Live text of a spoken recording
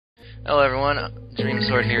Hello everyone,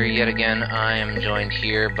 Dreamsword here yet again. I am joined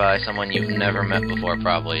here by someone you've never met before,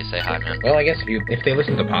 probably. Say hi, man. Well, I guess if they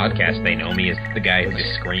listen to the podcast, they know me as the guy who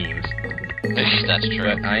just screams. That's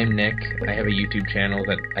true. But I am Nick. I have a YouTube channel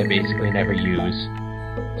that I basically never use.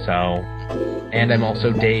 So, and I'm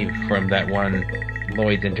also Dave from that one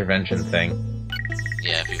Lloyd's Intervention thing.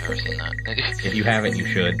 Yeah, if you've ever seen that. If you haven't, you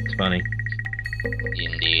should. It's funny.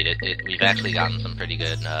 Indeed. We've actually gotten some pretty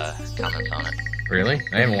good comments on it. Really?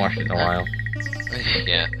 I haven't watched it in a while.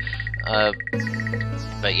 Yeah.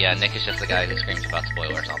 But yeah, Nick is just the guy who screams about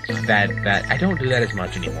spoilers all the time. That I don't do that as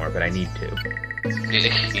much anymore, but I need to.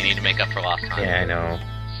 You need to make up for lost time. Yeah, I know.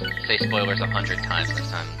 Say spoilers 100 times next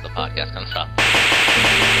time the podcast comes up.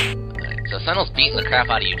 Alright, so Sentinel's beating the crap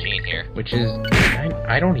out of Eugene here. Which is...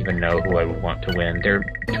 I don't even know who I would want to win. They're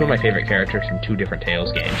two of my favorite characters from two different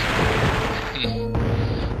Tales games.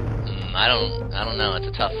 I don't know. It's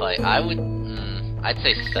a tough fight. I'd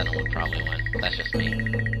say Sentinel would probably win. That's just me.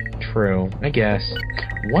 True, I guess.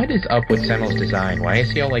 What is up with Sentinel's design? Why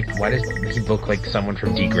is he all like... Why does he look like someone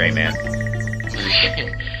from D. Gray Man?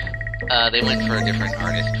 They went for a different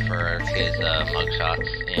artist for his mugshots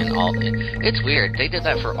and all. It's weird. They did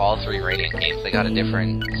that for all three Radiant games. They got a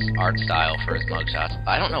different art style for his mugshots.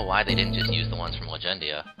 I don't know why they didn't just use the ones from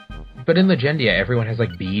Legendia. But in Legendia, everyone has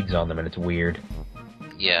like beads on them, and it's weird.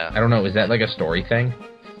 Yeah. I don't know. Is that like a story thing?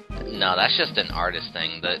 No, that's just an artist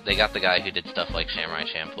thing. They got the guy who did stuff like Samurai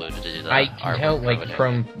Champloo to do the I can tell, like,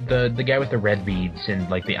 from the guy with the red beads and,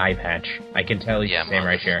 like, the eye patch. I can tell he's a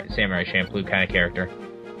Samurai Champloo kind of character.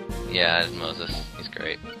 Yeah, it's Moses. He's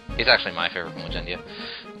great. He's actually my favorite from Legendia.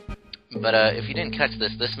 But if you didn't catch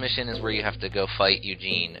this mission is where you have to go fight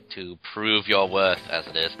Eugene to prove your worth, as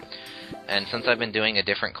it is. And since I've been doing a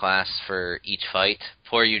different class for each fight,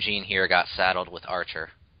 poor Eugene here got saddled with Archer.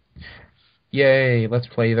 Yay, let's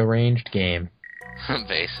play the ranged game.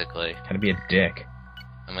 Basically. Gotta be a dick.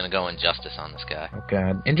 I'm gonna go Injustice on this guy. Oh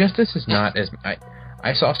god. Injustice is not as...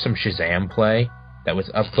 I saw some Shazam play that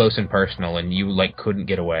was up close and personal, and you, like, couldn't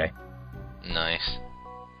get away. Nice.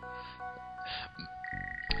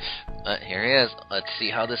 But here he is. Let's see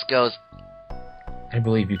how this goes. I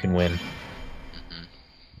believe you can win.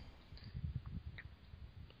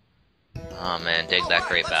 Oh man, dig that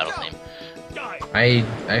great battle theme. I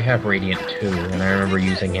have Radiant 2, and I remember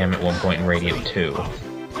using him at one point in Radiant 2.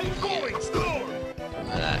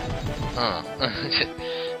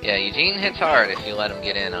 Yeah, Eugene hits hard if you let him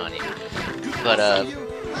get in on you. But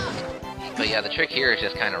yeah, the trick here is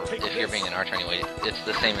just kind of, if you're being an archer anyway, it's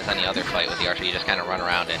the same as any other fight with the archer. You just kind of run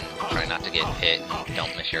around and try not to get hit and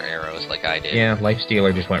don't miss your arrows like I did. Yeah,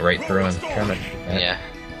 Lifestealer just went right through him. Yeah.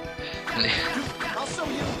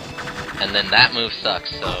 And then that move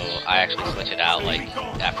sucks, so I actually switch it out, like,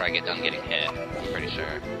 after I get done getting hit, I'm pretty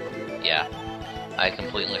sure. Yeah. I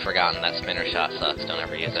completely forgotten that spinner shot sucks, don't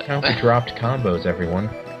ever use it. Count the dropped combos, everyone.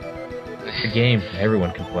 It's a game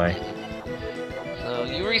everyone can play. So,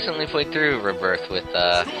 you recently played through Rebirth with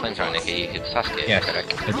Flamethrower Nikki Sasuke. Yes,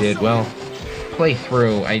 correct? I did. Well, play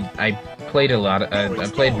through, I played a lot, I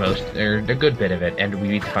played most, or a good bit of it, and we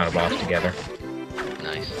beat the final boss together.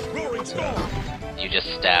 Nice. So... You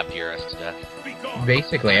just stabbed Eurus to death.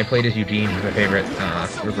 Basically, I played as Eugene, who's my favorite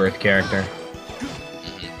Rebirth character.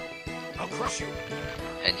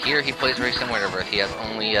 And here he plays very similar to Rebirth. He has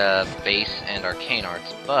only base and arcane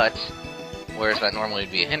arts, but whereas that normally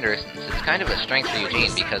would be a hindrance, it's kind of a strength for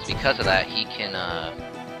Eugene because of that he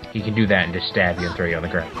can do that and just stab you and throw you on the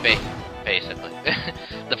ground. Basically.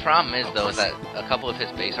 The problem is though is that a couple of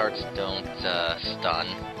his base arts don't stun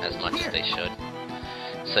as much as they should.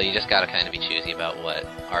 So you just gotta kind of be choosy about what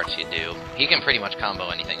arts you do. He can pretty much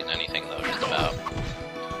combo anything and anything, though, just about.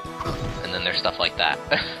 And then there's stuff like that.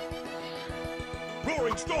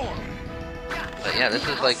 Roaring storm. But yeah, this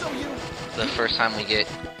is like the first time we get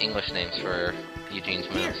English names for Eugene's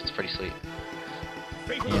moves. It's pretty sweet.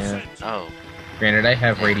 Yeah. Oh. Granted, I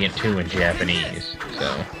have Radiant 2 in Japanese,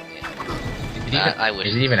 so... I wish...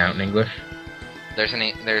 Is it even out in English? There's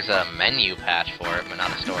a menu patch for it, but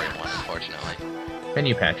not a story one, unfortunately.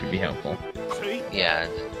 Menu patch would be helpful. Yeah,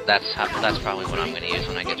 that's probably what I'm going to use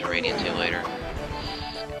when I get to Radiant 2 later.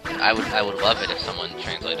 I would love it if someone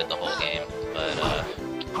translated the whole game, but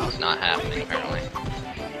it's not happening apparently.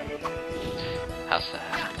 How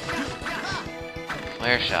sad.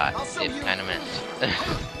 Flare shot. It kind of missed.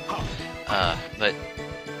 But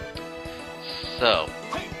so,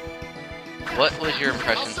 what was your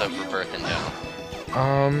impressions of Rebirth in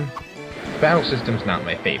general? Battle system's not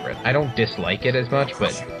my favorite. I don't dislike it as much,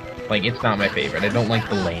 but, like, it's not my favorite. I don't like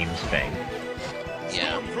the lanes thing.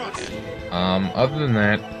 Yeah. Okay. Other than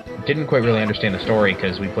that, didn't quite really understand the story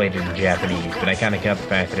because we played it in Japanese, but I kind of got the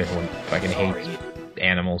fact that everyone fucking hates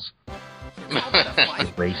animals.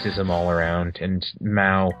 Racism all around, and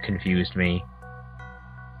Mao confused me.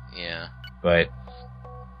 Yeah. But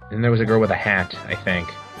then there was a girl with a hat, I think.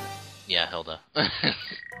 Yeah, Hilda.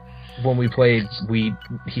 When we played,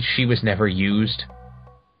 she was never used,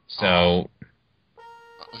 so...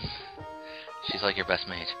 She's like your best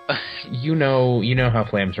mage. you know how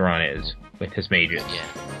Flamsaron is with his mages. Yeah.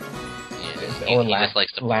 Or He just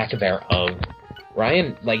likes to lack thereof.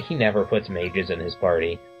 Ryan, he never puts mages in his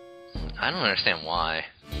party. I don't understand why.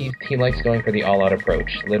 He likes going for the all-out approach.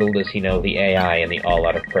 Little does he know the AI in the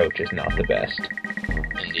all-out approach is not the best.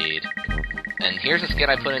 Indeed. And here's a skit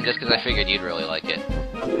I put in just because I figured you'd really like it.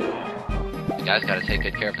 The guy's got to take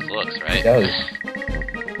good care of his looks, right? He does.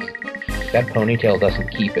 That ponytail doesn't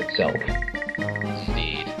keep itself.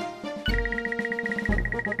 Indeed.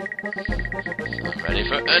 So I'm ready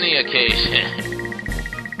for any occasion.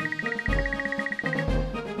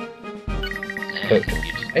 But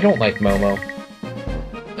I don't like Momo.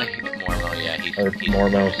 Mormo, yeah, he's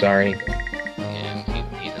Mormo, sorry. Yeah,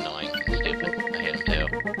 he's annoying and stupid. I hate him too.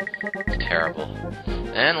 It's terrible.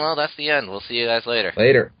 And, well, that's the end. We'll see you guys later.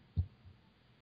 Later.